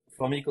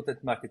for me,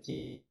 content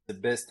marketing is the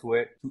best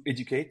way to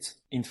educate,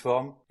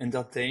 inform,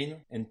 entertain,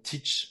 and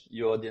teach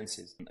your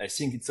audiences. I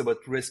think it's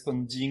about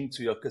responding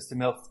to your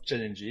customers'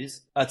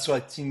 challenges,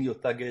 attracting your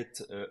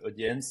target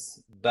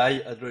audience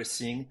by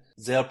addressing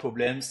their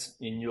problems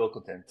in your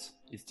content.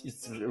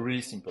 It's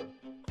really simple.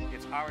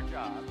 It's our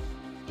job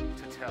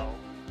to tell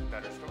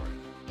better stories.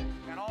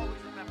 And always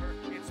remember,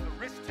 it's the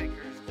risk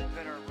takers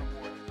that are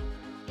rewarded.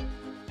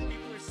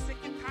 People are sick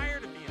and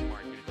tired of being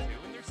marketed to,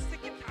 and they're sick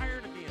and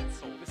tired of being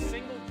sold. The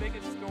single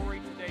biggest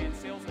story today in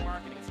sales and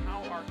marketing is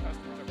how our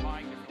customers are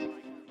buying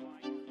differently.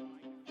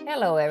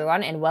 Hello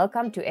everyone and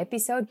welcome to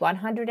episode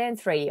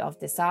 103 of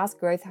the SaaS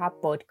Growth Hub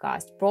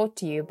podcast, brought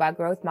to you by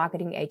Growth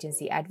Marketing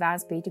Agency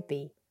Advanced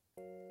B2B.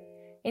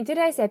 In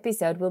today's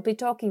episode, we'll be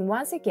talking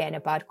once again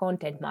about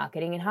content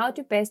marketing and how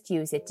to best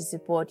use it to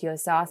support your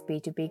SaaS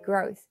B2B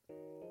growth.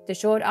 The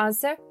short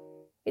answer?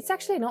 It's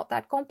actually not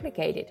that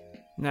complicated.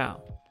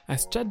 Now,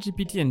 as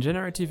ChatGPT and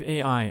generative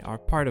AI are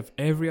part of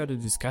every other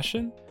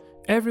discussion,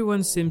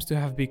 everyone seems to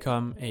have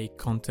become a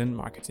content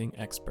marketing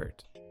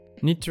expert.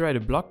 Need to write a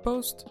blog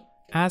post?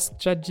 Ask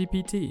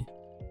ChatGPT.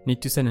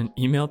 Need to send an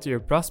email to your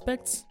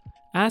prospects?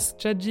 Ask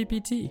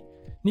ChatGPT.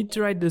 Need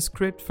to write the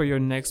script for your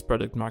next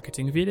product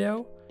marketing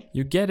video?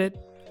 You get it,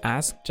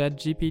 ask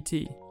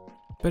ChatGPT.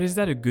 But is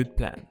that a good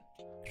plan?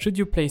 Should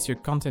you place your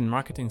content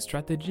marketing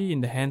strategy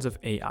in the hands of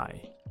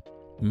AI?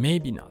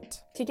 Maybe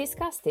not. To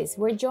discuss this,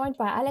 we're joined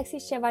by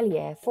Alexis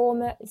Chevallier,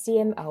 former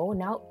CMO,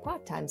 now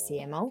Part-Time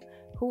CMO,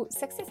 who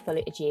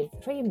successfully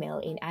achieved 3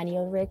 million in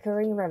annual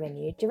recurring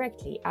revenue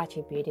directly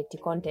attributed to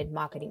content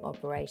marketing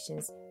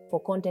operations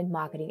for Content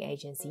Marketing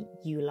Agency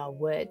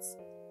YouLoveWords.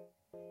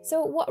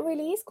 So what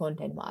really is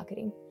content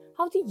marketing?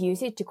 How to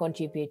use it to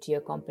contribute to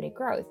your company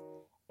growth?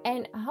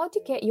 And how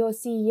to get your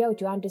CEO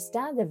to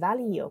understand the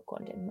value of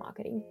content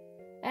marketing?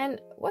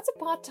 And what's a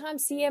part-time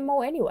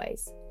CMO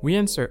anyways? We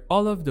answer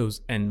all of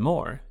those and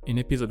more in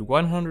episode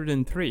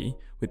 103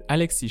 with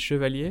Alexis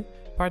Chevallier,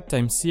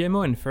 part-time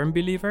CMO and firm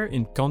believer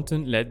in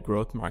content-led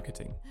growth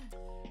marketing.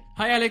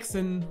 Hi Alex,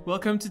 and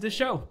welcome to the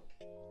show.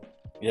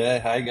 Yeah,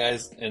 hi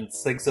guys, and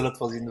thanks a lot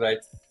for the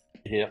invite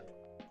here.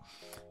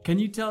 Can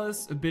you tell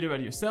us a bit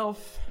about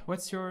yourself?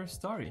 What's your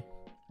story?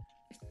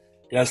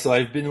 Yeah, so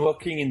I've been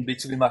working in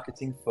B2B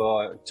marketing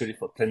for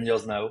 10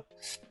 years now.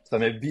 So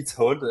I'm a bit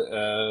old,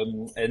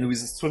 and with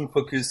a strong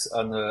focus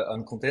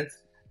on content.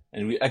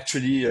 And we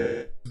actually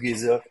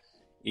together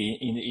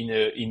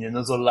in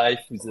another life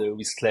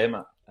with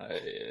Clem.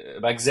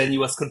 Back then he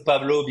was called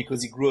Pablo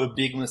because he grew a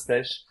big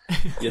mustache,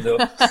 you know.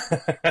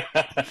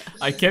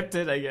 I kept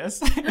it, I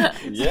guess.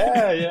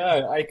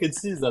 yeah, I can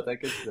see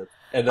that.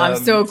 And, I'm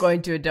still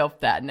going to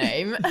adopt that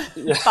name,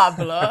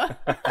 Pablo.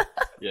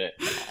 Yeah,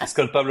 it's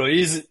called Pablo.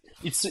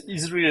 It's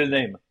his real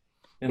name.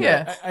 You know?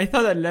 Yeah, I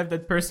thought I left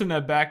that persona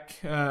back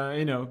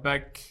there,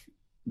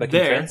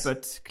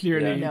 but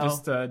clearly you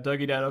just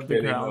dug it out of the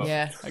ground.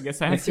 Yeah, I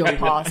guess I have it's to your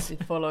past.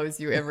 It follows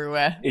you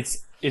everywhere.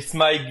 It's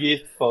my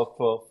gift for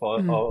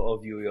all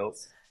of you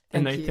girls.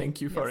 And I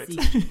thank you for it.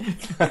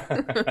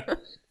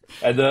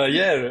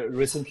 And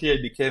recently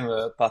I became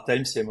a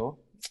part-time CMO,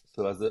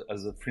 so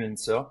as a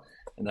freelancer,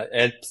 and I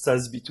help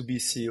SaaS B2B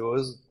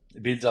CEOs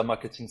build their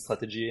marketing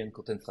strategy and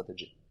content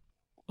strategy.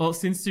 Well,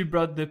 since you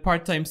brought the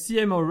part-time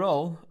CMO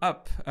role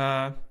up,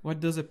 what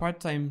does a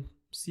part-time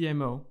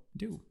CMO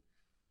do?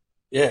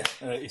 Yeah,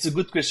 it's a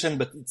good question,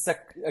 but it's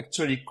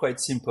actually quite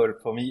simple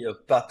for me. A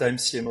part-time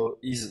CMO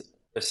is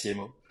a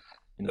CMO,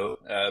 you know,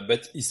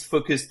 but he's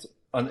focused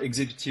on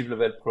executive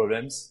level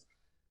problems.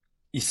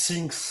 He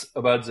thinks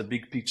about the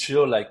big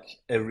picture like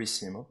every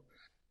CMO,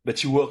 but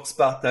he works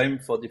part-time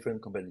for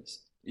different companies.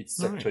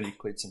 It's actually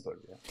quite simple.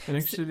 Yeah. And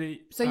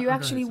actually, so you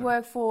actually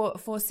work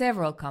for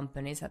several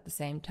companies at the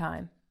same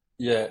time?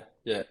 Yeah,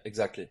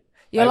 exactly.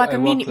 You're like a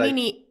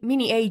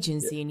mini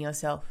agency in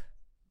yourself.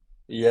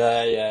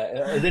 Yeah,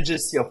 an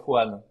agency of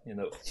one, you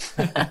know.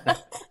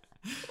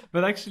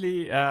 But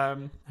actually, I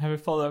have a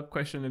follow-up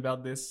question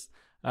about this.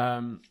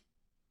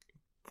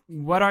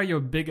 What are your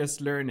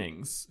biggest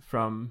learnings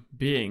from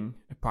being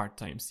a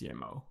part-time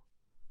CMO?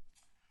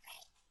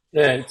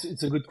 Yeah,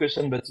 it's a good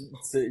question, but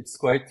it's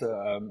quite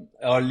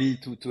early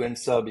to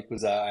answer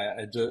because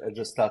I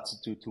just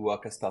started to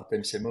work as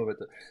part-time CMO.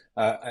 But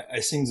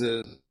I think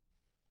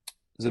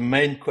the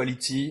main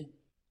quality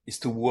is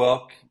to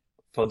work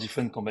for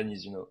different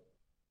companies, you know,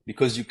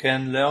 because you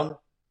can learn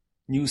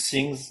new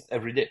things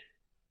every day.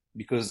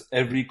 Because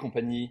every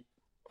company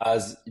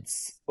has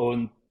its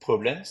own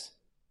problems,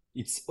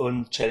 its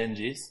own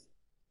challenges.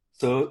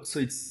 So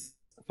it's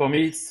for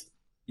me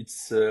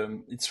it's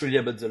really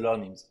about the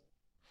learnings.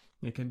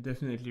 I can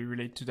definitely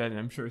relate to that, and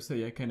I'm sure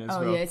Saya can as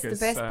well. Oh yeah, it's the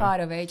best part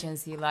of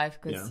agency life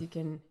because you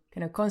can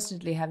kind of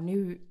constantly have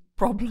new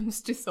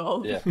problems to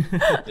solve. Yeah.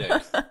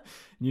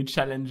 New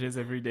challenges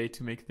every day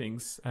to make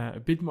things a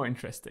bit more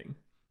interesting.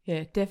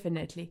 Yeah,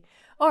 definitely.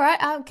 All right,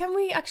 can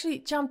we actually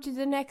jump to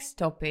the next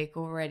topic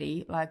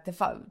already, like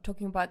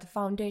talking about the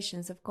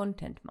foundations of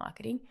content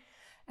marketing?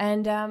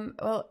 And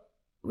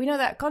we know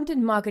that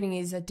content marketing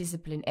is a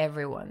discipline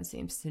everyone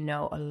seems to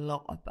know a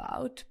lot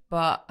about,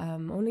 but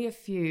only a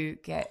few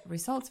get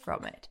results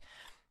from it.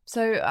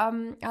 So,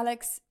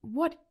 Alex,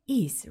 what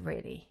is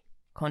really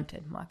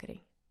content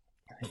marketing?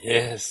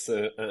 Yes,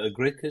 a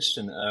great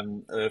question.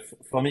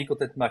 For me,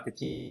 content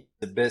marketing is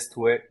the best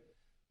way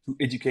to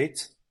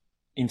educate,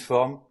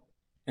 inform,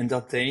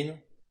 entertain,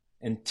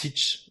 and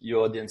teach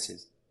your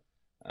audiences.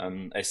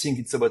 I think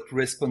it's about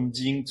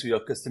responding to your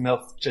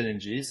customers'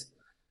 challenges,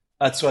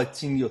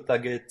 attracting your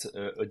target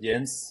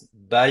audience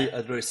by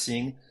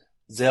addressing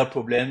their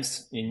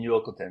problems in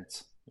your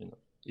content.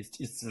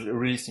 It's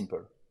really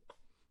simple.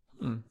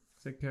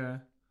 It's like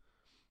a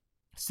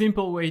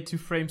simple way to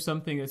frame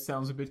something that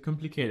sounds a bit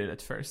complicated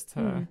at first.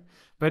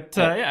 But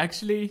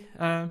actually,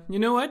 you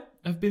know what?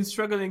 I've been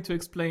struggling to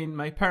explain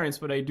my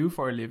parents what I do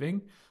for a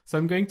living. So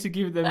I'm going to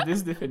give them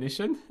this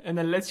definition, and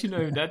I'll let you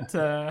know if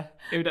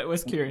that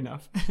was clear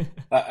enough.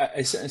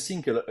 I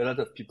think a lot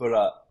of people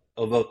are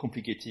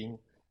overcomplicating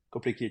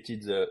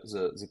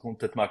the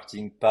content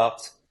marketing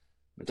part,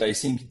 but I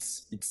think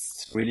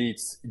it's really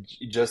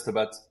just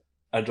about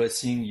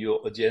addressing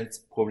your audience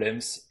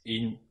problems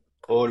in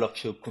all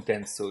of your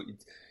content. So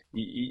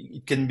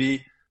it can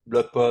be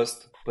blog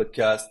post,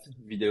 podcast,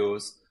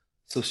 videos,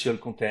 social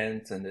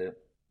content, and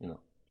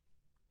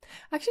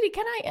Actually,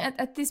 can I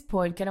at this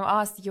point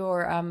ask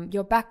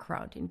your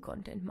background in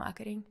content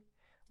marketing?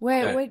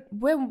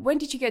 When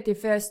did you get your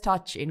first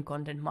touch in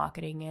content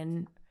marketing?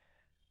 And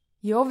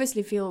you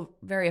obviously feel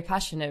very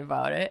passionate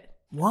about it.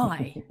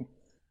 Why?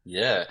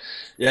 Yeah,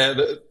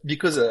 but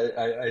because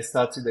I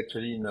started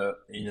actually in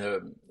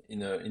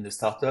a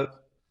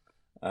startup,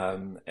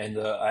 and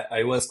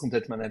I was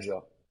content manager.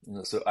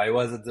 So I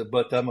was at the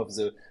bottom of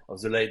the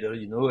ladder,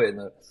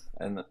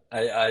 and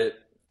I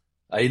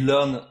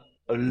learned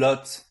a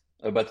lot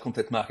about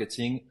content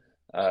marketing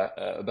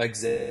back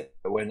then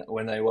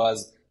when it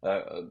was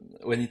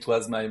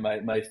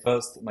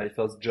my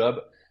first job.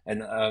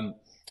 And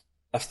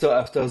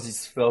after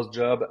this first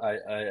job, I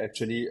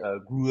actually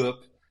grew up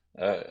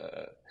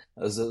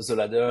the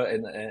ladder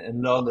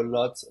and learned a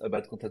lot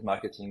about content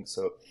marketing.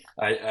 So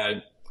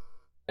I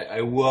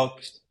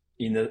worked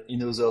in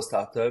other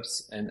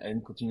startups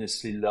and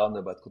continuously learn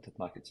about content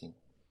marketing.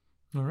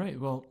 All right.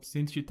 Well,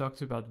 since you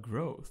talked about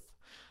growth,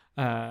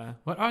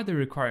 what are the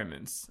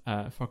requirements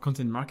for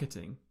content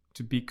marketing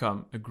to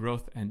become a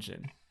growth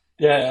engine?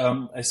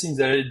 Yeah, I think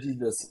there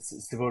are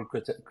several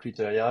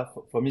criteria.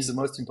 For me, the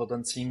most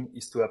important thing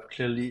is to have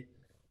clearly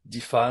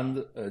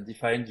defined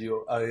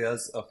your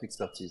areas of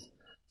expertise.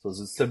 So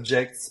the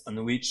subjects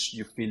on which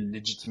you feel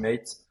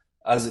legitimate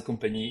as a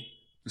company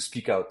to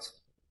speak out.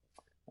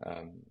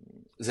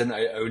 Then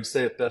I would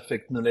say a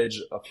perfect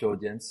knowledge of your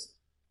audience.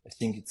 I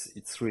think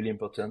it's really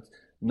important.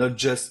 Not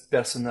just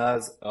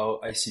personas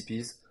or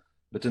ICPs,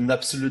 but an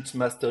absolute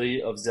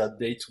mastery of their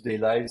day-to-day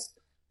lives,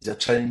 their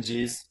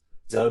challenges,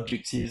 their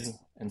objectives,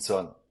 and so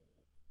on.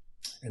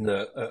 And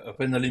a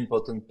finally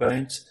important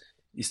point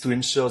is to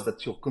ensure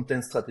that your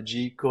content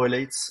strategy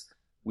correlates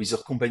with your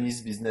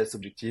company's business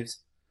objectives.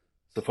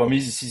 So for me,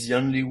 this is the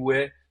only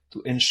way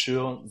to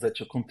ensure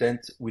that your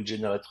content will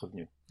generate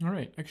revenue. All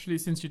right. Actually,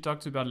 since you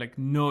talked about like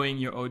knowing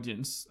your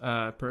audience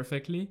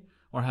perfectly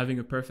or having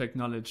a perfect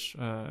knowledge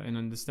and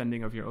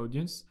understanding of your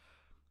audience,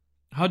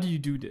 how do you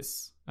do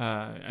this?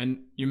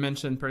 And you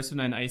mentioned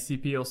persona and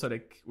ICP also,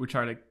 like which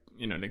are like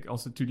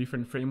also two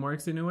different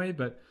frameworks in a way.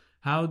 But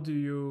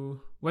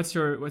what's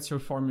your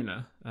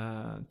formula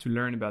to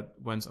learn about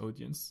one's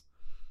audience?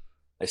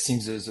 I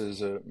think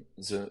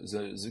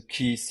the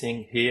key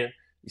thing here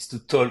is to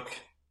talk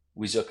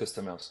with your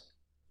customers,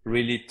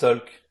 really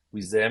talk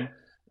with them,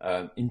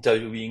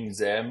 interviewing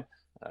them,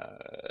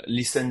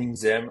 listening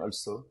them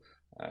also.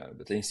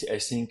 But I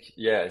think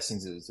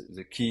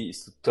the key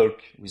is to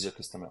talk with your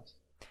customers.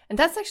 And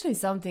that's actually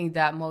something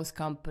that most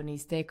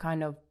companies, they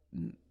kind of,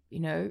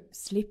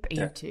 slip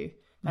into,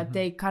 that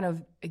they kind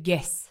of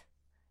guess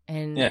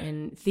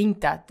and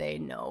think that they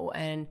know.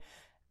 And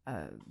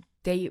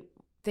they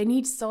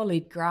need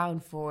solid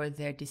ground for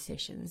their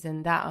decisions.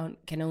 And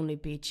that can only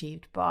be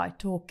achieved by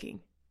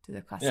talking to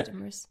the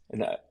customers.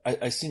 Yeah.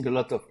 And I think a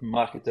lot of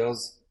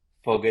marketers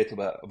forget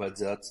about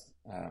that.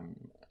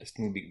 I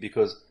think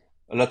because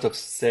a lot of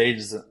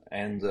sales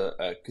and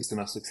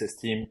customer success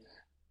team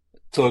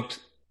talk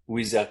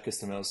with their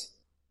customers,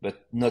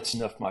 but not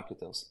enough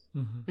marketers.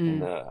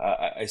 And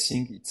I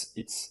think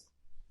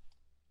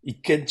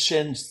it can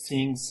change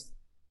things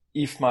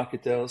if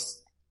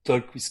marketers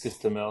talk with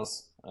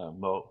customers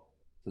more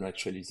than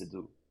actually they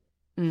do.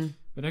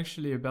 But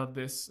actually about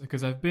this,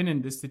 because I've been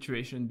in this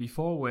situation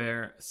before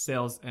where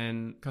sales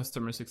and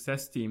customer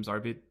success teams are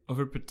a bit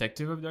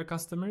overprotective of their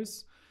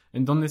customers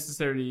and don't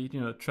necessarily,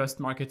 trust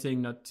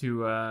marketing not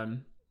to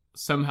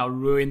somehow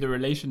ruin the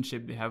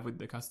relationship they have with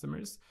the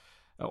customers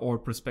or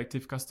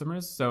prospective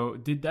customers. So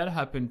did that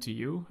happen to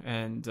you?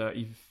 And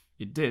if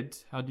it did,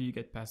 how do you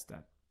get past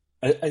that?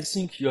 I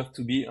think you have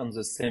to be on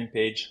the same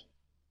page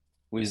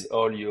with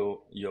all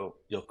your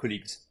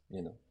colleagues,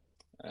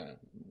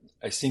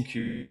 I think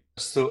you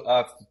also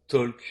have to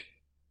talk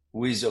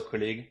with your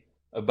colleague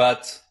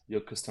about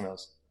your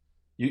customers.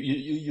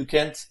 You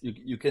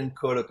can't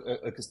call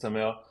a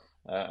customer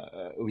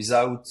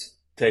without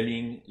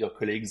telling your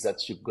colleagues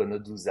that you're gonna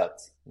do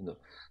that.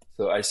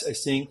 So I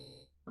think,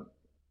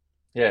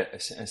 yeah,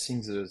 I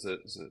think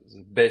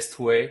the best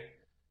way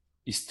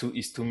is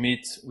to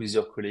meet with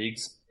your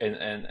colleagues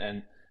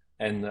and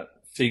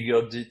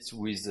figure it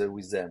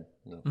with them.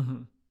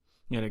 Mm-hmm.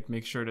 Yeah, like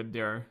make sure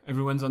that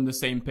everyone's on the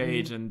same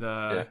page and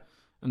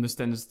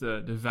understands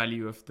the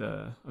value of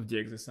the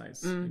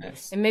exercise.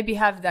 Yes. And maybe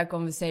have that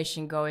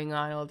conversation going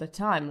on all the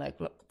time, like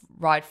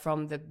right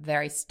from the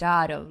very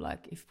start of,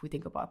 like, if we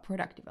think about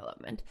product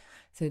development,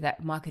 so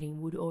that marketing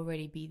would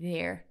already be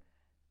there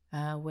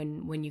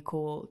when you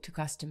call to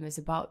customers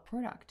about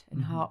product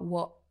and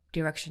what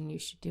direction you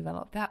should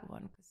develop that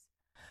one.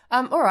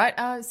 All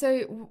right.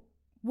 So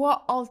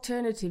what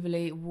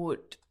alternatively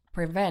would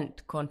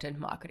prevent content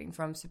marketing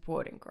from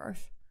supporting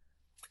growth?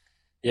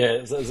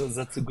 Yeah,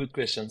 that's a good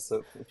question.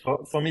 So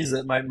for me,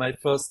 my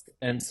first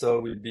answer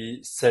will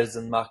be sales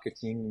and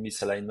marketing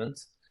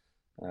misalignment,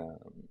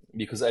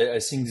 because I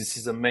think this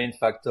is a main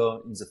factor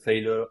in the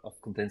failure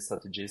of content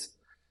strategies.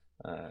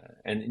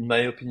 And in my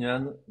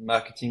opinion,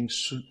 marketing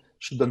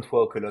shouldn't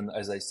work alone,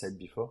 as I said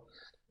before,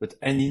 but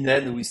hand in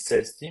hand with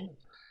sales team,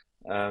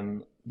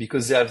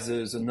 because they have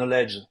the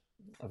knowledge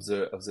of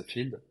the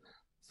field.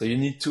 So you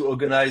need to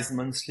organize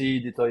monthly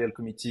editorial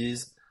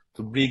committees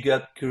to bring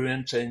up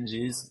current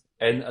changes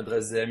and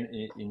address them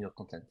in your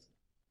content.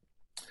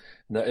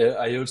 Now,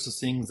 I also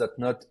think that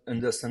not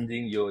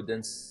understanding your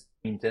audience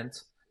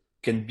intent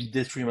can be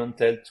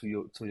detrimental to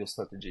your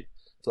strategy.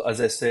 So as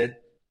I said,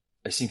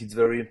 I think it's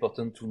very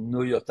important to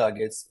know your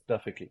targets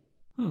perfectly.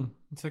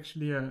 It's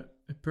actually a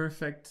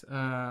perfect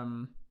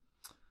segue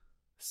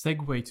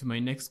to my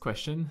next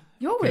question.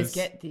 You always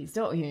get these,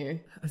 don't you?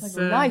 Like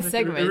a nice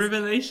segue. A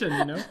revelation,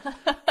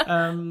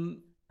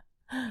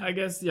 I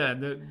guess,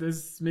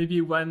 there's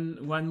maybe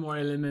one more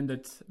element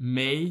that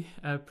may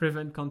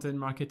prevent content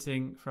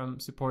marketing from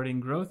supporting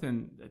growth,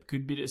 and that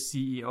could be the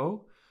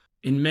CEO.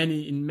 In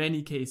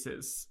many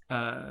cases,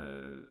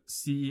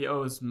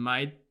 CEOs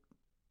might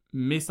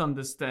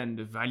misunderstand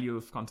the value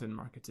of content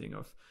marketing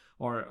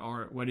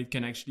or what it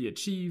can actually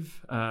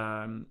achieve,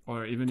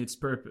 or even its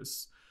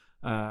purpose.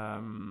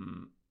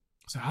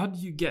 So how do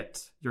you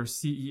get your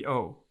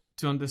CEO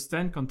to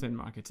understand content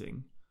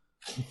marketing?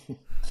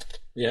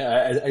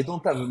 Yeah, I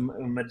don't have a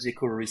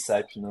magical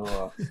recipe,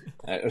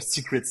 a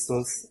secret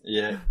sauce.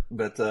 Yeah,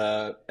 but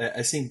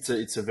I think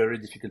it's a very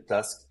difficult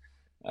task.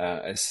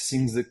 I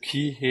think the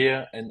key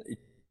here, and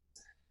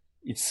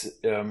it's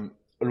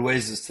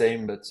always the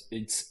same, but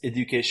it's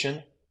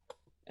education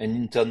and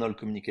internal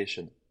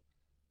communication.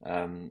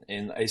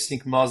 And I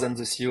think more than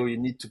the CEO, you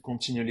need to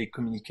continually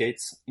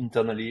communicate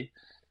internally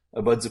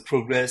about the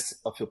progress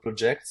of your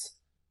projects,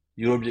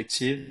 your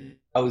objective,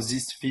 how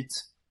this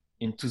fits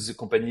into the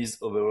company's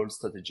overall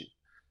strategy.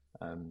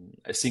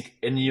 I think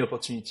any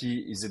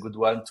opportunity is a good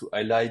one to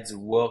highlight the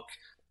work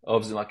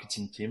of the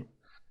marketing team.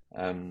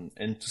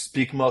 And to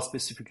speak more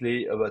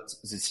specifically about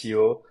the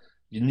CEO,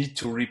 you need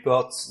to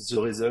report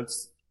the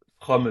results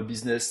from a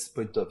business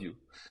point of view.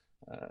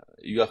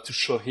 You have to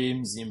show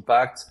him the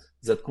impact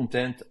that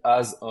content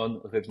has on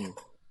revenue.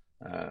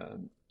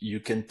 You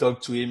can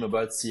talk to him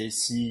about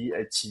CAC,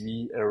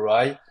 LTV,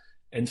 ROI,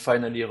 and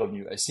finally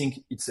revenue. I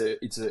think it's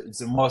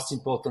the most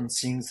important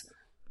things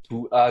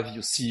to have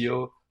your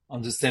CEO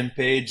on the same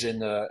page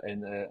and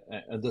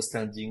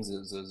understanding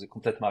the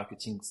content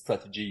marketing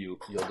strategy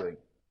you're doing.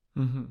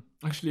 Mm-hmm.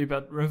 Actually,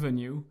 about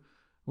revenue,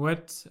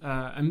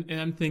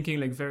 I'm thinking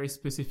like very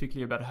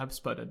specifically about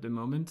HubSpot at the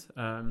moment.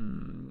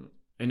 And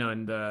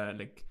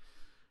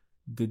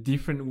the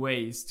different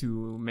ways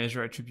to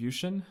measure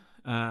attribution.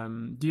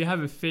 Do you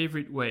have a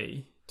favorite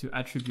way to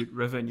attribute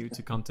revenue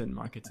to content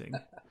marketing?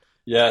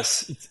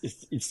 Yes,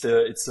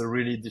 it's a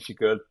really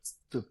difficult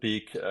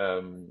topic,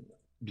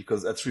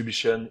 because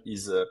attribution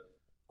is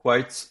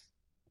quite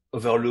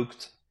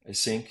overlooked, I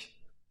think,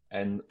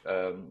 and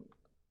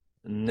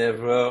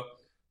never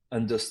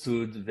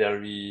understood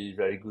very,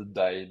 very good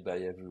by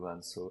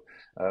everyone. So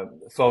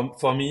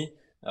for me,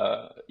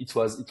 it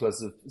was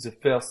the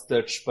first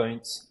touch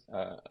point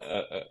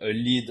a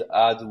lead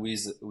had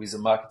with a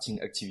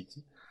marketing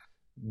activity,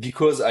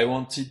 because I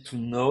wanted to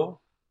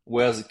know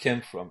where they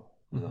came from.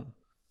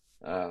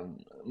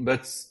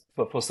 But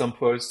for some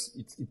posts,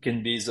 it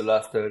can be the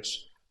last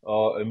touch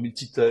or a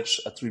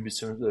multi-touch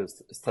attribution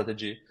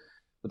strategy.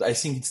 But I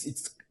think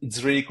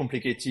it's really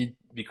complicated,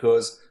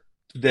 because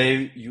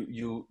today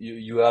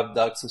you have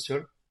dark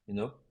social,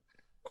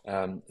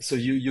 so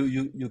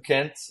you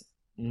can't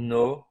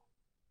know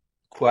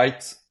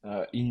quite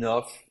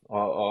enough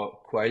or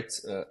quite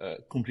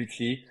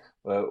completely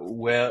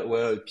where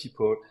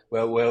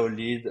a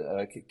lead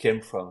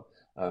came from.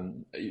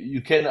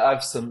 You can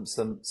have some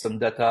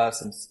data,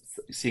 some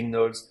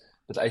signals,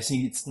 but I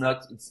think it's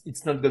not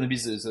going to be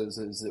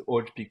the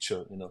whole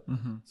picture,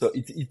 So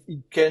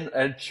it can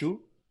help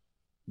you,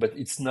 but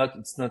it's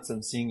not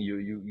something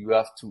you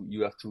have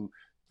to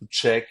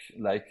check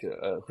like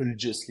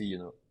religiously,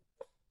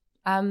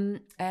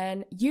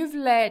 And you've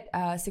led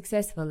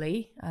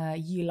successfully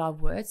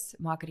YouLoveWords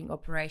marketing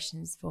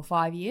operations for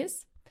 5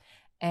 years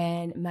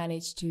and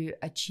managed to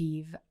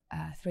achieve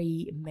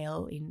 3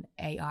 mil in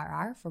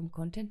ARR from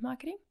content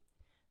marketing.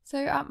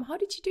 So how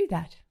did you do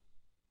that?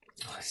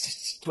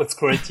 It was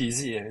quite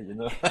easy, you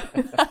know.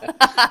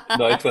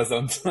 No, it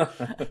wasn't.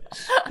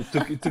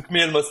 It took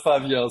me almost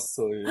 5 years,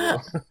 so you know.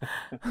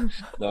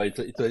 No,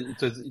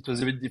 it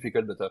was a bit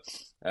difficult, but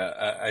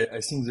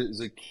I think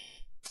the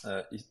key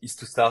is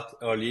to start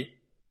early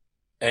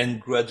and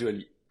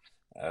gradually.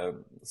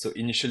 So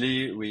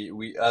initially,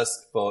 we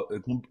asked for a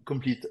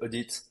complete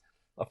audit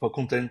of our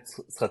content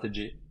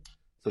strategy.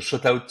 So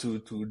shout out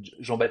to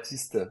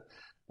Jean-Baptiste.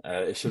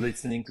 If you're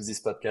listening to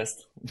this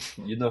podcast,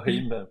 you know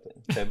him.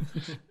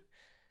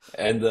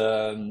 And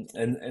then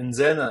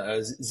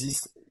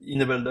this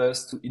enabled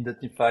us to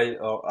identify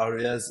our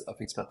areas of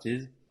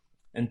expertise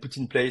and put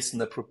in place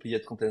an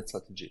appropriate content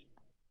strategy.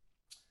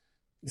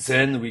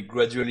 Then we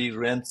gradually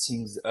ramped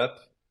things up,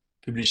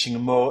 publishing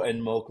more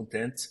and more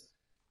content,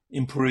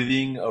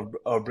 improving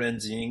our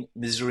branding,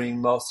 measuring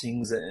more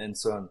things, and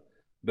so on.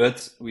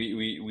 But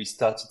we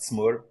started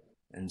small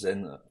and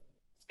then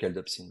scaled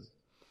up things.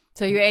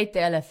 So you ate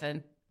the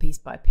elephant piece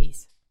by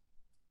piece.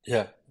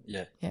 Yeah.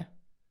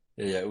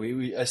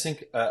 I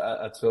think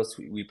at first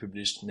we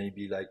published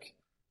maybe like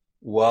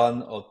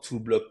 1 or 2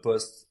 blog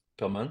posts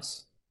per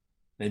month,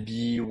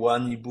 maybe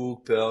 1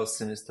 ebook per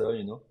semester,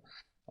 you know.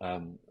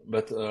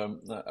 But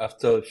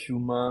after a few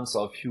months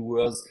or a few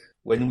years,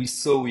 when we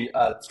saw we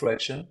had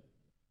traction,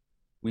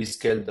 we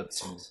scaled up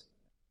things.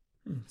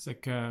 It's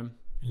like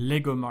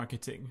Lego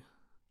marketing.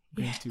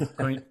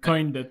 Going to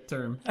coin that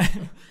term.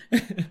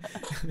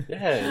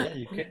 Yeah,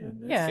 you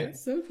can.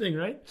 It's something,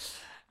 right?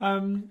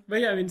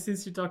 But yeah, I mean,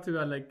 since you talked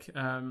about like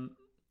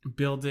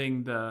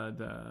building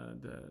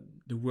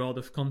the world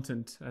of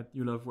content at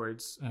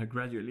YouLoveWords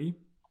gradually,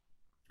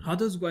 how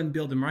does one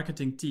build a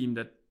marketing team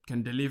that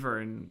can deliver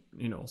and,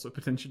 you know, also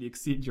potentially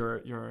exceed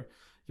your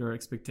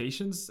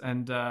expectations?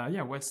 And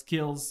what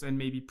skills and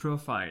maybe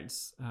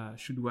profiles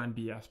should one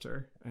be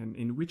after, and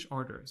in which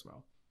order as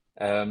well?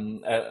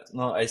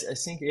 No, I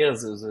think here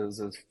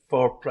the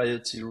 4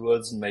 priority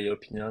roles, in my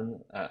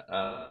opinion,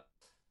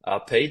 are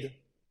paid.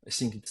 I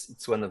think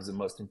it's one of the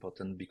most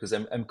important, because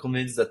I'm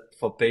convinced that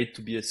for paid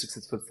to be a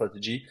successful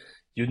strategy,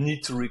 you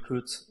need to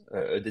recruit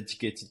a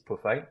dedicated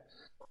profile.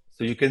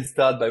 So you can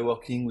start by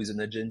working with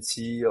an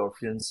agency or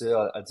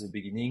freelancer at the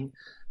beginning,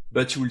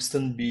 but you will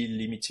still be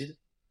limited.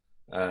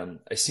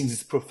 I think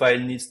this profile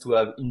needs to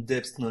have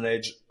in-depth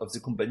knowledge of the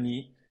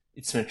company,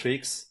 its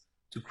metrics,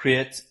 to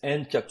create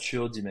and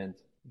capture demand,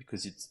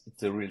 because it's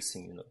a real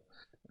thing, you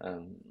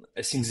know.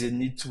 I think they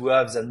need to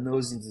have their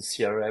nose in the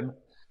CRM.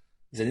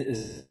 They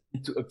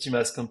need to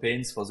optimize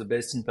campaigns for the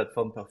best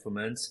in-platform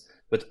performance,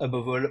 but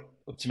above all,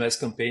 optimize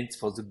campaigns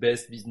for the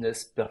best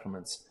business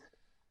performance.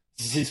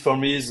 This is for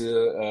me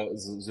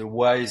the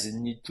why they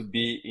need to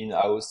be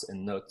in-house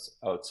and not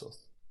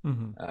outsourced.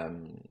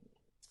 Mm-hmm.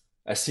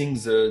 I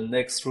think the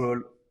next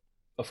role,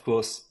 of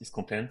course, is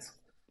content.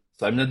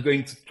 So I'm not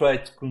going to try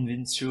to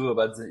convince you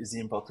about the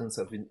importance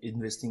of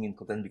investing in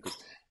content, because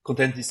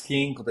content is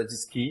king, content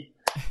is key.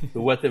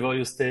 So whatever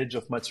your stage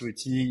of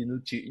maturity, you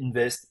need to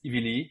invest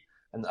heavily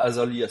and as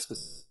early as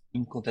possible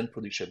in content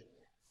production.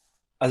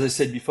 As I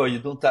said before, you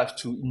don't have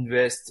to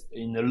invest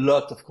in a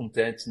lot of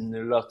content, in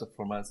a lot of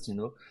formats, you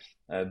know,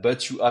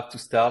 but you have to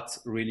start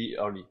really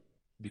early,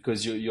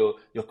 because your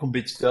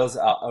competitors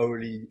are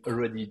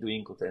already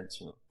doing content,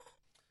 you know.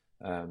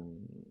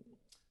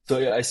 So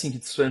yeah, I think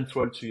it's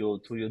central to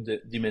your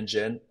demand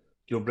gen,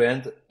 your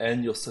brand,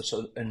 and your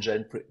social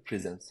engine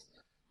presence.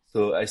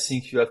 So I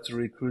think you have to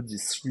recruit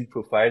these 3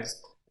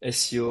 profiles: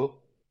 SEO,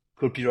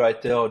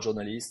 copywriter or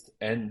journalist,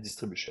 and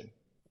distribution.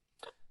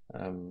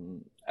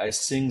 I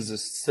think the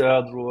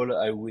 3rd role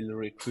I will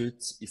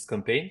recruit is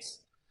campaigns,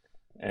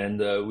 and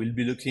we'll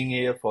be looking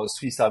here for a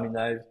Swiss Army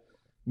knife,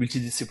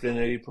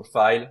 multidisciplinary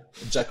profile,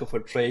 jack of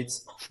all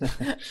trades.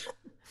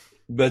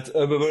 But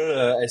above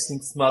all, I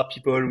think smart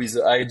people with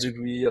a high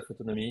degree of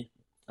autonomy.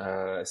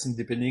 I think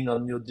depending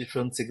on your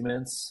different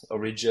segments or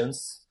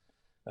regions,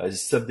 the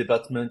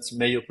sub-department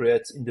may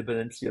operate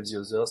independently of the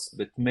others,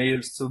 but may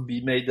also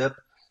be made up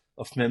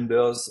of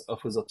members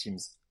of other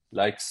teams,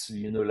 like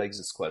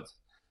the squad.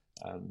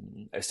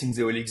 I think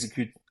they will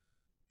execute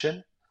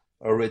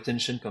or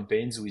retention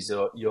campaigns with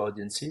your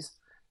audiences,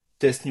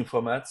 test new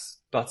formats,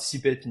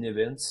 participate in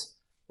events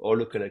or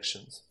local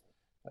actions.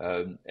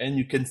 And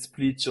you can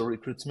split your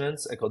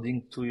recruitments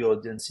according to your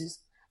audiences,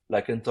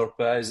 like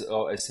enterprise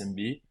or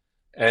SMB,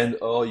 and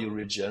or your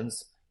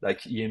regions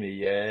like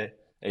EMEA,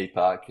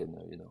 APAC, and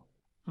you know.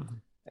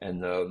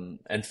 Mm-hmm.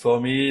 And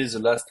for me, the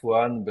last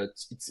one, but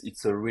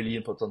it's a really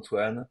important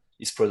one,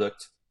 is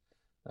product,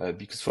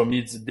 because for me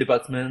it's the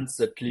department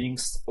that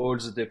links all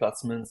the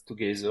departments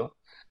together: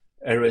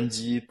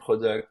 R&D,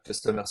 product,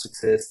 customer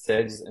success,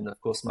 sales, and of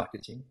course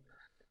marketing.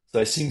 So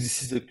I think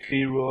this is a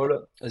key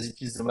role, as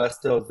it is the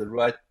master of the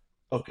right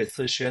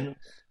orchestration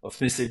of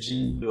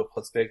messaging to your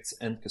prospects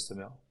and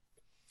customer.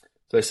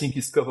 So I think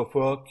his scope of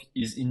work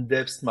is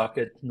in-depth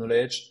market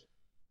knowledge,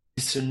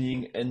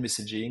 listening and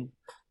messaging,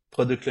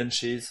 product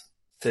launches,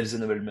 sales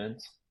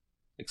enablement,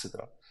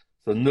 etc.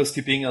 So no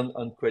skipping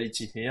on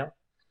quality here.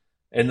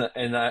 And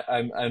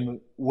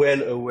I'm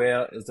well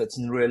aware that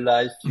in real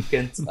life you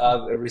can't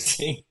have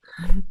everything.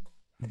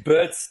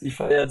 But if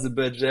I had the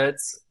budget,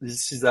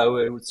 this is how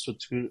I would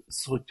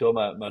structure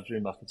my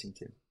dream marketing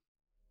team.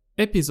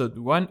 Episode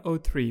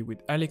 103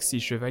 with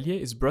Alexis Chevallier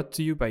is brought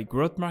to you by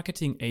Growth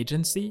Marketing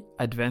Agency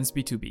Advanced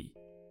B2B.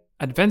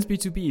 Advanced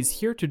B2B is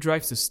here to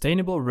drive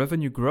sustainable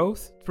revenue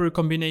growth through a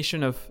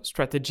combination of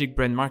strategic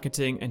brand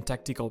marketing and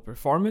tactical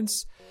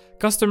performance,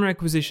 customer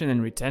acquisition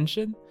and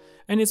retention,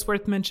 and it's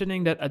worth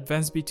mentioning that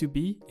Advanced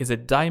B2B is a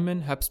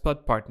Diamond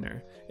HubSpot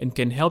partner and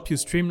can help you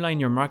streamline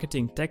your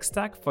marketing tech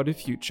stack for the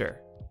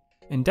future.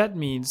 And that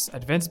means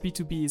Advanced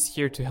B2B is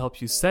here to help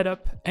you set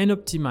up and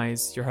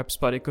optimize your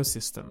HubSpot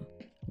ecosystem.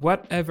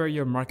 Whatever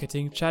your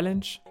marketing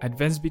challenge,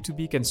 Advanced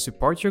B2B can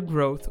support your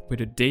growth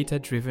with a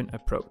data-driven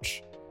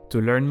approach.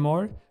 To learn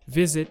more,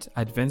 visit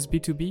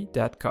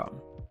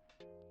advancedb2b.com.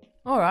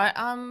 All right.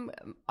 I'm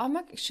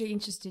actually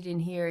interested in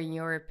hearing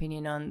your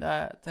opinion on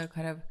the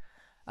kind of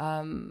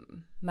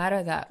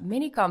matter that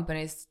many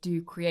companies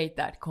do create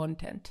that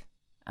content,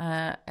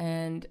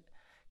 and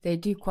they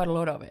do quite a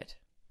lot of it,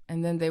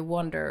 and then they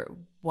wonder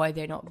why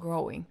they're not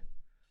growing.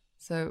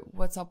 So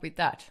what's up with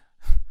that?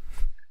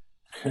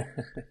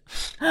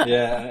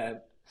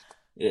 There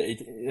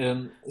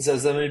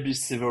may be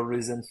several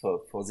reasons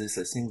for this.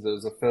 I think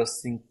the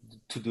first thing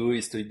to do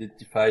is to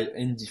identify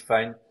and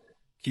define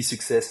key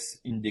success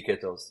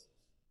indicators.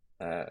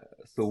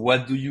 So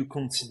what do you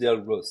consider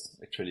growth,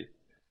 actually?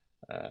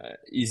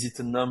 Is it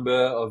a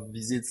number of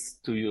visits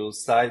to your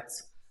site,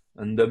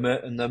 a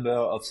number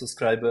of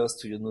subscribers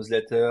to your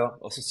newsletter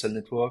or social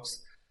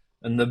networks,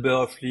 a number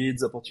of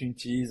leads,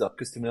 opportunities, or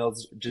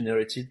customers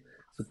generated?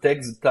 So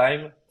take the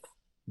time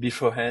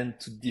beforehand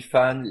to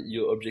define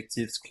your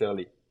objectives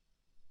clearly.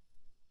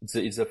 It's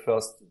the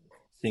first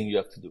thing you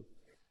have to do.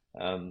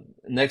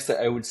 Next,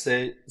 I would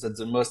say that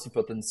the most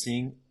important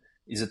thing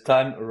is a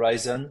time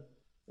horizon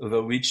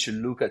over which you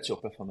look at your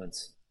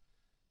performance.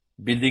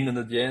 Building an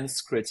audience,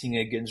 creating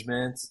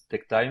engagement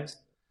take time.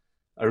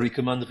 I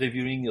recommend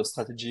reviewing your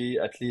strategy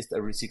at least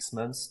every 6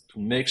 months to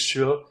make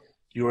sure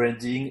you're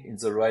heading in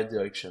the right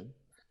direction.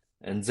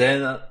 And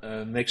then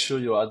make sure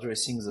you're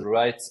addressing the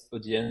right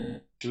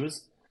audience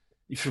issues.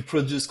 If you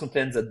produce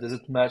content that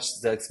doesn't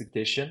match the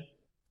expectation,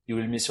 you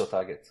will miss your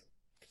target.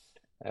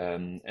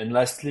 And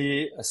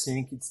lastly, I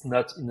think it's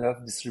not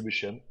enough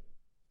distribution.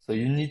 So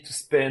you need to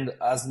spend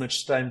as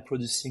much time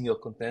producing your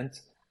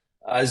content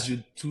as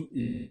you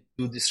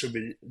do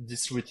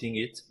distributing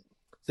it.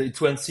 So it's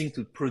one thing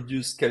to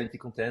produce quality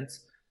content.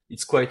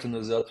 It's quite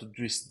another to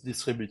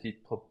distribute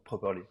it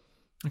properly.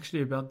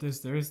 Actually, about this,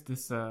 there is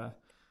this,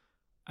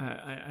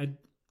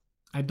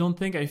 I don't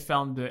think I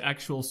found the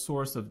actual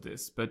source of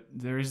this, but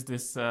there is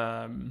this,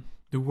 the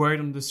word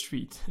on the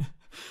street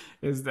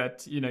is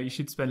that, you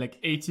should spend like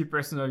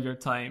 80% of your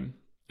time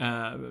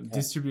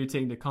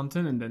distributing the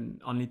content, and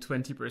then only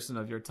 20%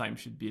 of your time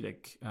should be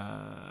like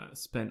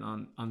spent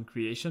on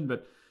creation.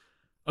 But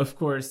of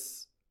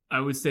course, I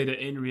would say that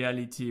in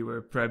reality,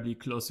 we're probably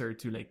closer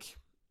to like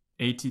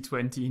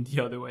 80-20 in the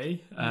other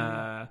way.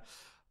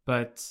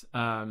 But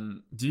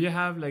do you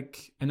have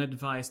like an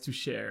advice to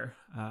share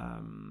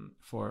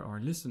for our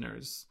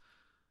listeners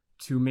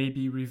to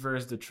maybe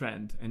reverse the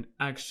trend and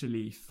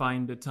actually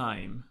find the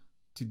time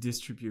to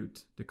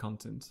distribute the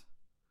content,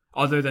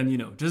 other than,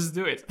 just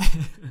do it?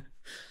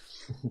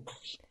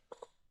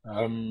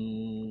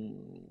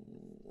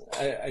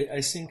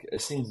 I think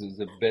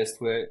the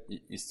best way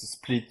is to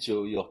split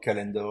your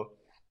calendar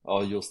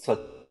or your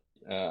strategy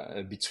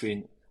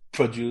between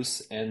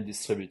produce and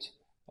distribute.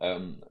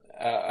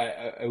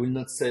 I will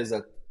not say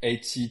that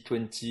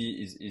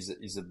 80-20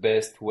 is the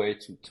best way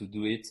to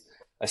do it.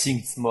 I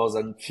think it's more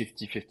than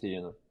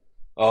 50-50,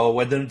 or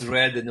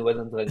 100 and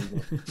 100.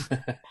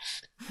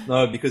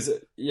 No, because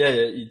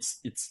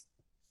it's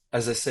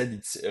as I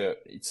said,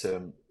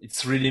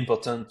 it's really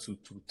important to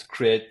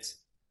create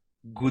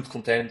good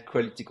content,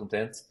 quality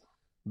content,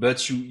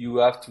 but you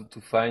have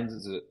to find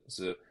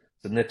the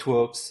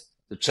networks,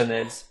 the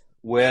channels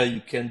where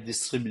you can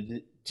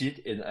distribute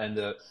it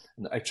and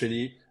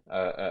actually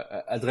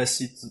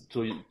address it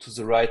to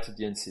the right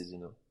audiences,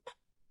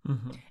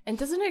 Mm-hmm. And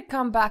doesn't it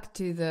come back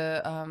to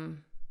the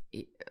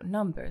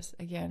numbers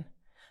again?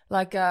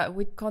 Like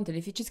with content,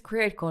 if you just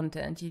create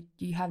content,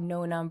 you have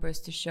no numbers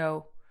to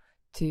show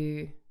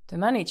to the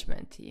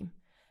management team.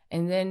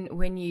 And then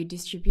when you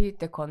distribute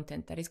the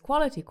content that is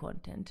quality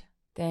content,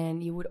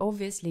 then you would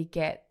obviously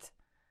get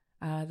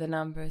the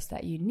numbers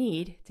that you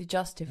need to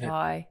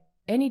justify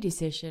any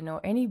decision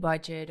or any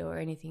budget or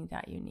anything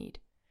that you need.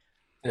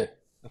 Yeah,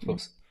 of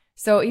course.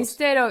 So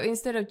instead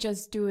of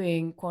just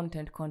doing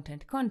content,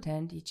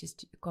 you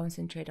just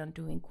concentrate on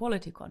doing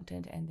quality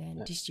content and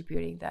then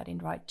distributing that in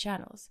right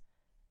channels.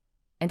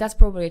 And that's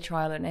probably a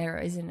trial and error,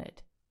 isn't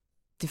it?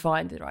 To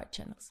find the right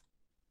channels.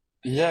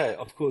 Yeah,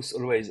 of course,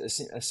 always. I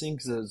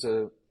think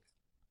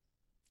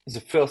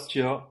the first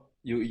year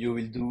you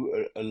will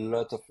do a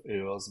lot of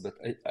errors, but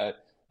I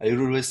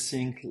always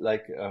think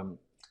like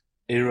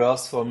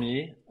errors for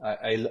me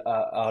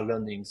are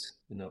learnings,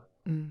 you know.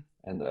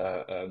 And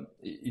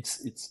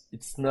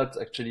it's not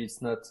actually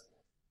it's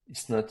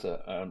not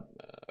a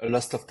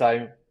loss of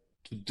time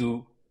to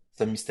do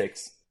some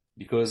mistakes,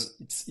 because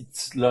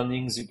it's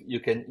learnings you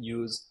can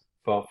use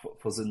for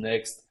the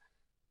next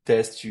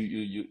test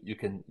you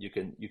can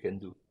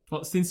do.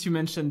 Well, since you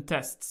mentioned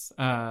tests,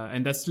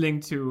 and that's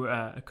linked to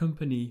a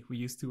company we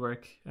used to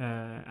work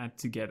at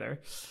together,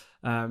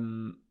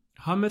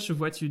 how much of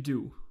what you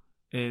do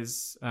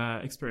is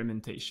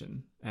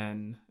experimentation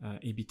and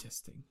A/B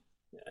testing?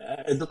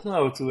 I don't know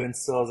how to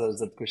answer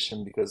that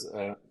question, because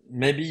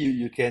maybe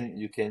you can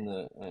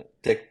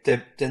take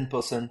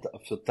 10%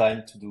 of your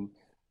time to do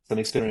some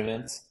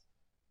experiments,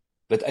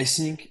 but I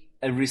think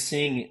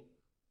everything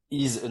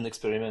is an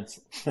experiment.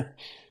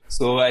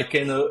 So I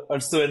can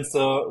also answer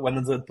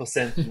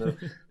 100%. You know?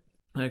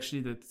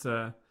 Actually, that's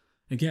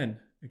again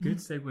a good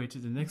segue to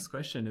the next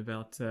question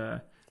about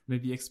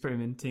maybe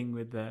experimenting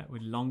with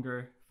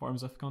longer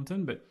forms of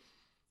content. But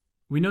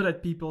we know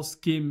that people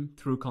skim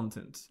through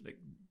content, like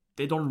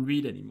they don't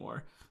read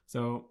anymore.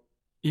 So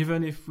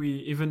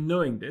even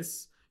knowing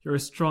this, you're a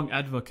strong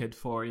advocate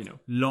for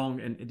long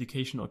and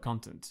educational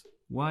content.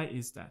 Why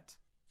is that?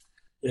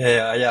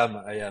 Yeah,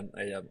 I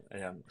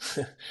am.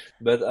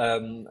 But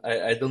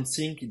I don't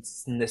think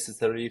it's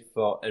necessary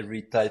for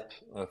every type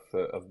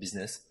of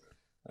business,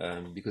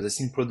 because I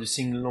think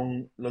producing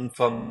long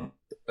form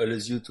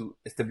allows you to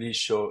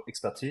establish your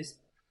expertise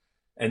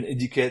and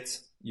educate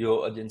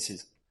your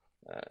audiences.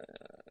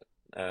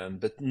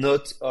 But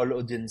not all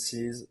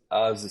audiences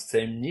have the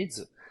same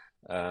needs.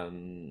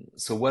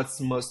 So what's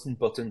most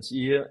important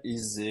here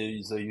is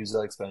the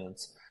user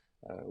experience.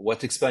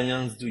 What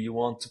experience do you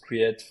want to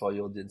create for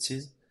your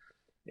audiences?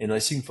 And I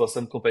think for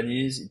some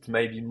companies, it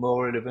might be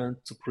more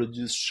relevant to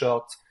produce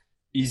short,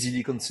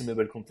 easily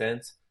consumable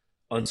content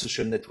on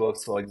social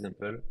networks, for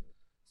example.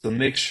 So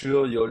make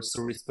sure you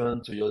also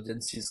respond to your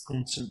audience's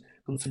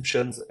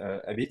consumption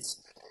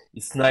habits.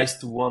 It's nice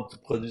to want to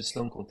produce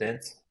long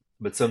content,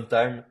 but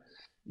sometimes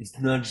it's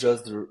not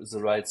just the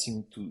right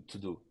thing to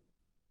do.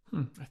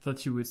 I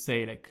thought you would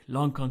say like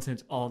long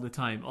content all the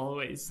time,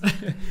 always.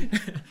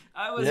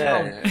 I was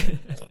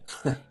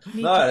wrong.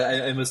 No,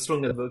 I'm a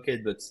strong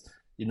advocate, but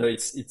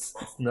it's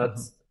not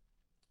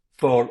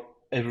for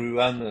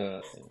everyone.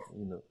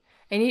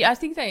 And I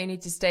think that you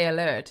need to stay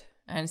alert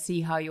and see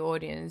how your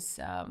audience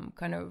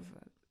kind of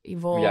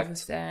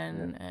evolves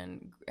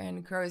and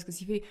grows.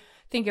 Because if you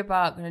think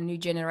about new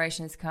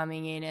generations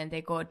coming in and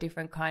they got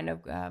different kind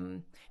of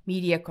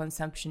media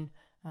consumption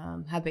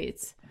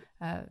habits,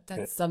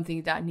 that's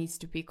something that needs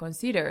to be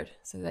considered,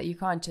 so that you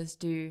can't just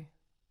do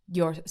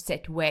your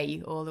set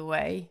way all the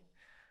way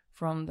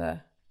from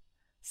the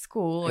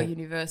school or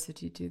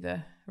university to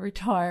the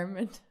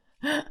retirement.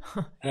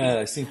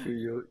 I think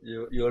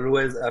you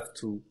always have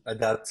to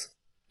adapt.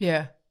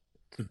 Yeah.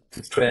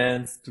 To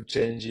trends, to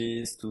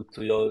changes, to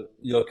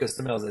your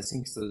customers. I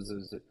think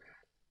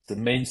the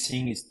main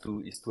thing is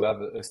to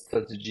have a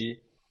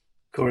strategy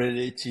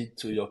correlated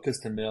to your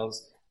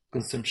customers'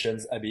 consumption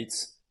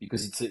habits,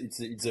 because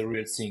it's a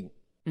real thing.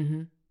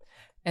 Mm-hmm.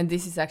 And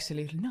this is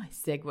actually a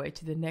nice segue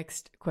to the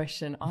next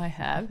question I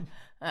have,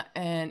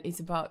 and it's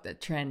about the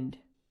trend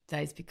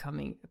that is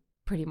becoming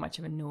pretty much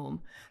of a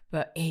norm,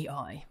 but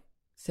AI.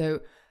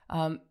 So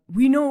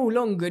we no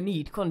longer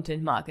need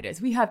content marketers.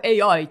 We have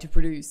AI to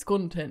produce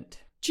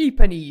content, cheap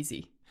and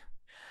easy.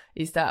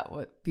 Is that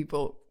what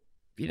people,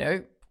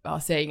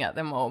 are saying at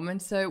the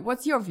moment? So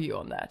what's your view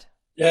on that?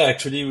 Yeah,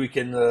 actually, we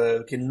can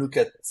look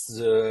at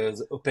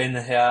the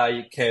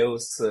OpenAI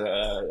chaos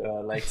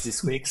like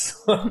this week.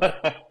 So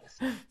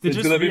they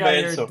just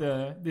rehired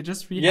the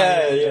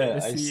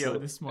CEO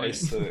this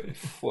morning.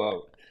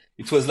 Wow,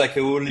 it was like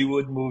a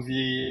Hollywood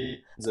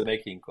movie in the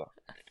making.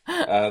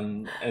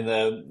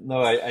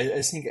 No,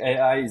 I think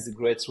AI is a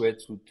great way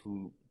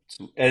to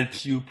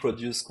help you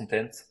produce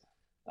content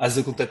as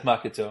a content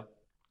marketer,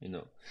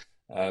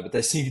 but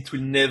I think it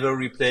will never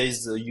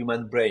replace the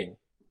human brain.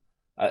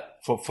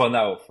 For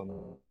now,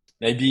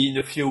 maybe in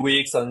a few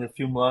weeks or in a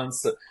few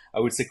months, I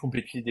would say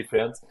completely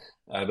different.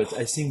 But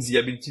I think the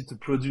ability to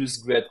produce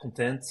great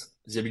content,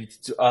 the ability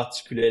to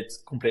articulate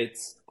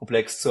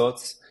complex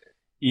thoughts,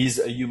 is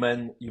a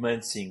human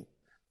thing.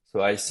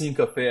 So I think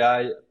of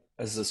AI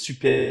as a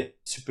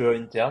super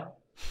intern.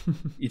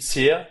 It's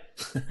here,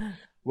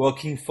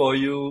 working for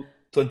you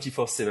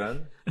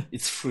 24/7.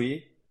 It's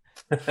free.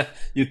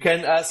 You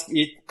can ask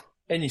it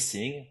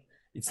anything.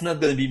 It's not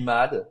going to be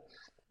mad.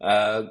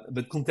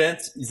 But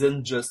content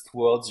isn't just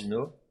words,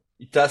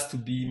 It has to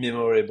be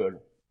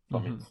memorable for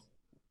me.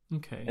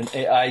 Okay. And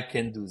AI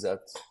can do that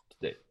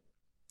today.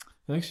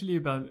 Actually,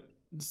 about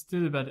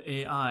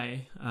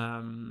AI,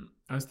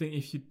 I was thinking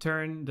if you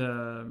turn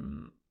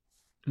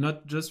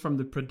not just from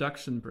the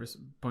production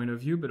point of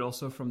view, but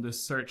also from the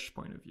search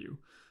point of view,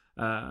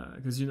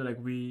 because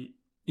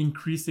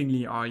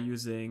increasingly are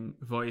using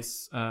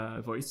voice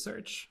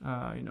search,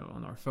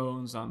 on our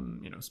phones,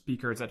 on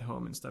speakers at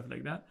home and stuff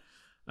like that.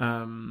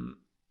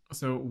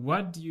 So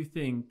what do you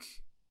think?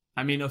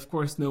 I mean, of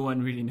course, no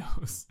one really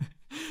knows.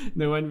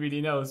 No one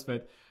really knows,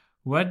 but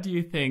what do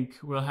you think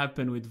will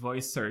happen with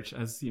voice search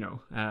as,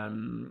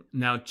 now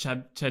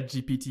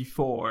ChatGPT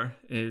 4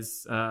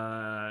 is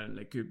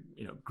like a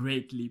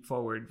great leap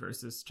forward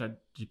versus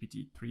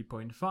ChatGPT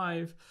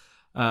 3.5,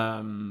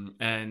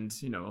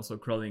 and also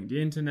crawling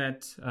the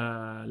internet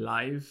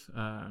live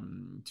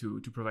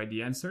to provide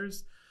the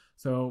answers.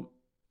 So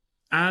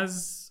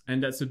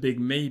and that's a big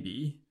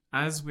maybe,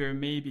 as we're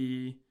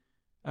maybe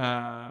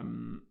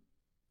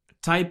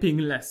typing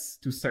less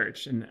to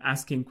search and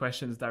asking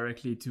questions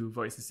directly to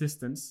voice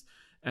assistants,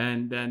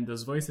 and then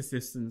those voice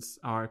assistants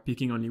are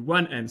picking only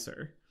one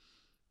answer.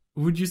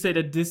 Would you say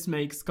that this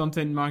makes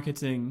content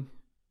marketing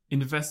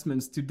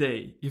investments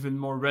today even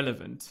more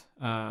relevant,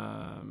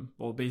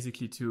 or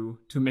basically to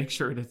make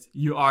sure that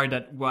you are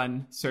that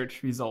one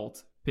search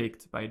result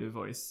picked by the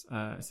voice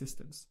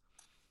assistants?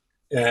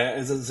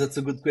 Yeah, that's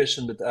a good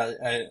question, but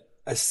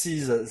I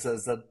see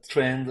that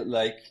trend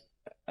like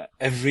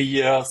every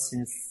year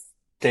since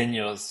 10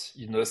 years,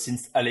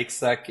 since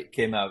Alexa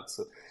came out.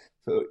 So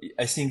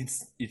I think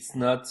it's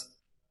not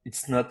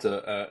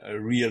a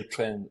real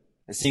trend.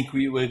 I think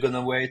we're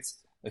gonna wait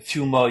a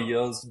few more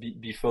years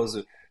before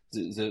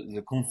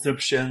the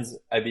consumption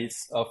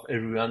habits of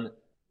everyone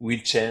will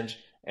change,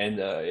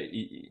 and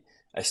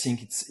I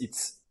think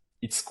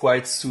it's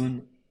quite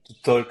soon to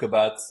talk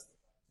about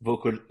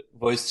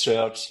voice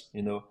search,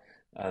 and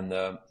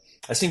I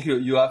think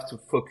you have to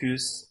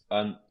focus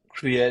on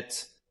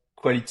create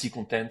quality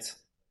content.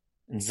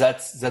 And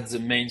that's the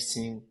main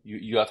thing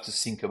you have to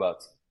think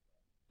about.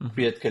 Mm-hmm.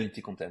 Create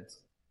quality content,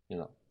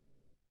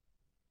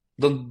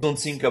 Don't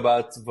think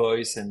about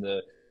voice and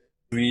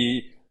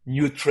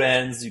new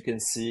trends you can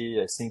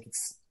see. I think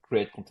it's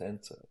create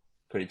content,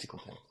 quality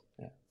content.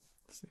 Yeah,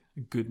 that's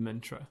a good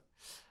mantra.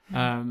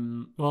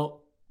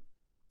 Well,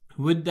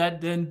 would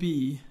that then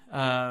be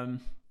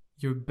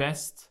your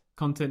best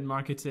content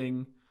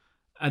marketing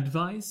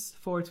advice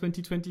for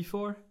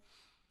 2024?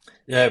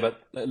 Yeah,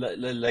 but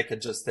like I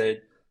just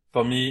said,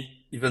 for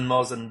me, even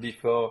more than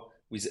before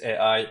with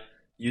AI,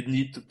 you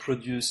need to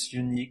produce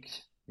unique,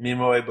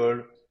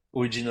 memorable,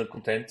 original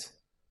content,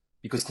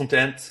 because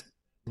content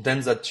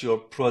that you're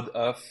proud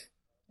of,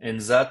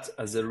 and that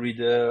as a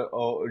reader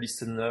or a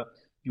listener,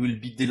 you will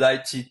be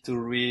delighted to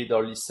read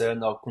or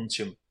listen or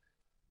consume.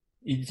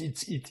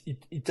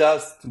 It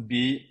has to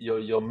be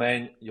your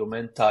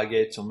main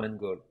target, your main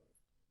goal.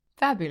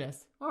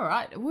 Fabulous. All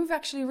right, we've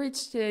actually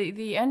reached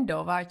the end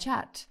of our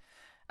chat.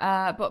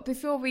 But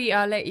before we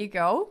let you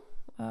go,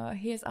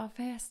 here's our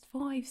first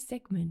 5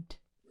 segment.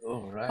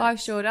 All right. 5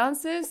 short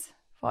answers.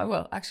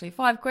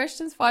 5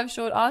 questions, 5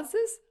 short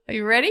answers. Are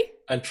you ready?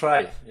 I'll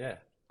try, yeah.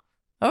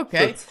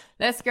 Okay,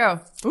 let's go.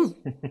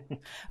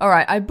 All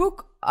right, a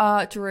book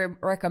to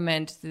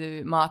recommend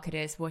to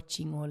marketers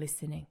watching or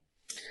listening.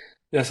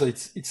 Yeah, so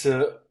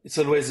it's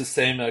always the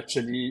same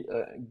actually.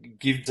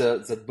 Give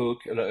that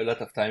book a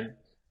lot of time,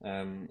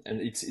 and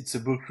it's a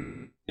book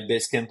by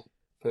Basecamp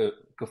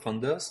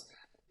co-founders.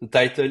 The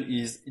title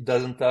is "It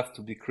Doesn't Have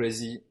to Be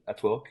Crazy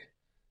at Work."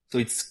 So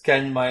it's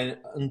kind of my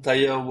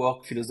entire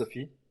work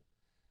philosophy,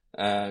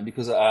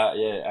 because I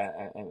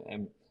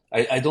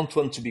don't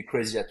want to be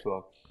crazy at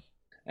work,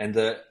 and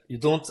you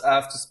don't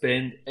have to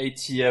spend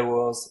 80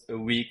 hours a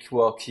week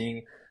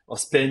working or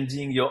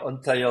spending your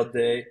entire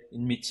day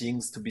in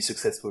meetings to be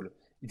successful.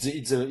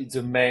 It's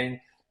the main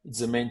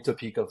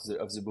topic of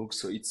the book.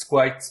 So it's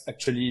quite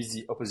actually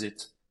the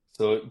opposite.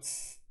 So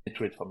it's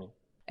great for me.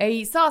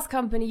 A SaaS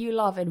company you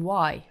love and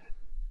why?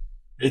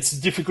 It's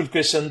a difficult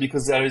question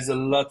because there is a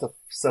lot of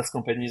SaaS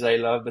companies I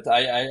love, but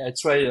I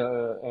try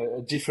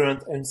a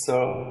different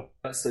answer.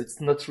 So it's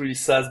not really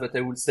SaaS, but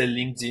I would say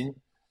LinkedIn,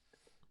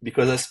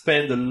 because I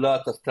spend a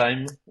lot of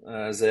time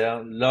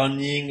there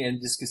learning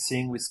and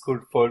discussing with cool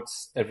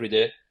folks every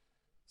day.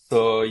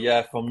 So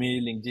yeah, for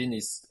me, LinkedIn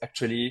is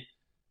actually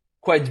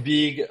quite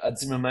big at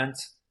the moment.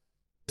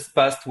 Just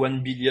past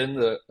 1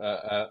 billion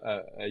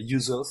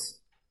users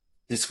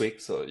this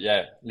week. So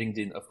yeah,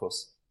 LinkedIn, of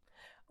course.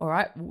 All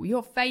right.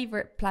 Your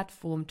favorite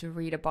platform to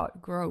read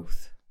about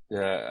growth?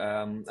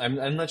 Yeah,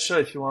 I'm not sure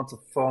if you want a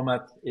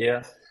format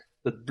here,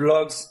 but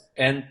blogs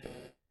and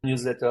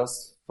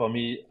newsletters for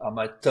me are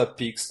my top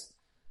picks.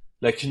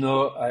 Like,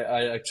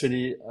 I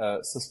actually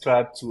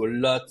subscribe to a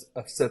lot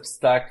of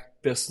Substack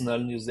personal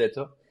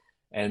newsletter,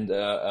 and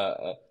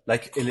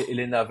like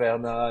Elena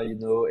Verna,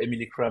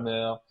 Emily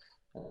Kramer,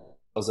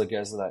 other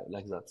guys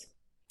like that.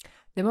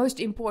 The most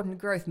important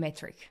growth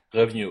metric?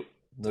 Revenue.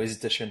 No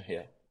hesitation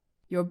here.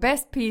 Your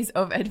best piece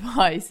of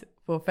advice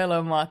for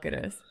fellow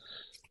marketers?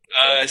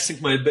 I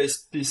think my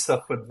best piece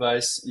of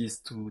advice is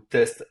to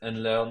test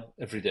and learn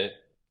every day,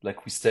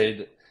 like we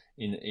said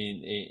in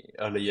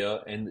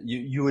earlier, and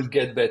you will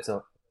get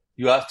better.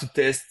 You have to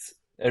test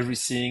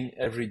everything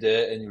every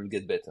day, and you will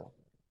get better.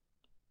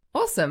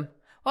 Awesome.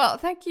 Well,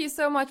 thank you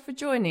so much for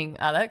joining,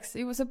 Alex.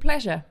 It was a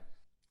pleasure.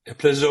 A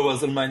pleasure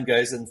was all mine,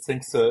 guys, and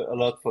thanks a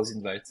lot for the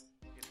invite.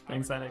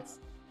 Thanks, Alex.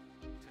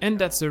 And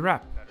that's a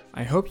wrap.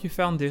 I hope you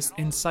found this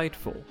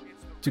insightful.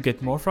 To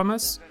get more from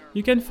us,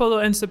 you can follow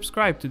and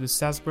subscribe to the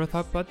SaaS Growth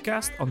Hub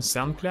podcast on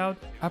SoundCloud,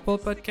 Apple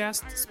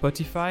Podcasts,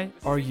 Spotify,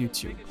 or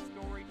YouTube.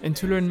 And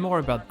to learn more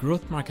about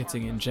growth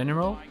marketing in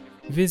general,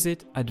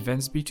 visit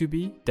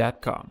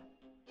advancedb2b.com.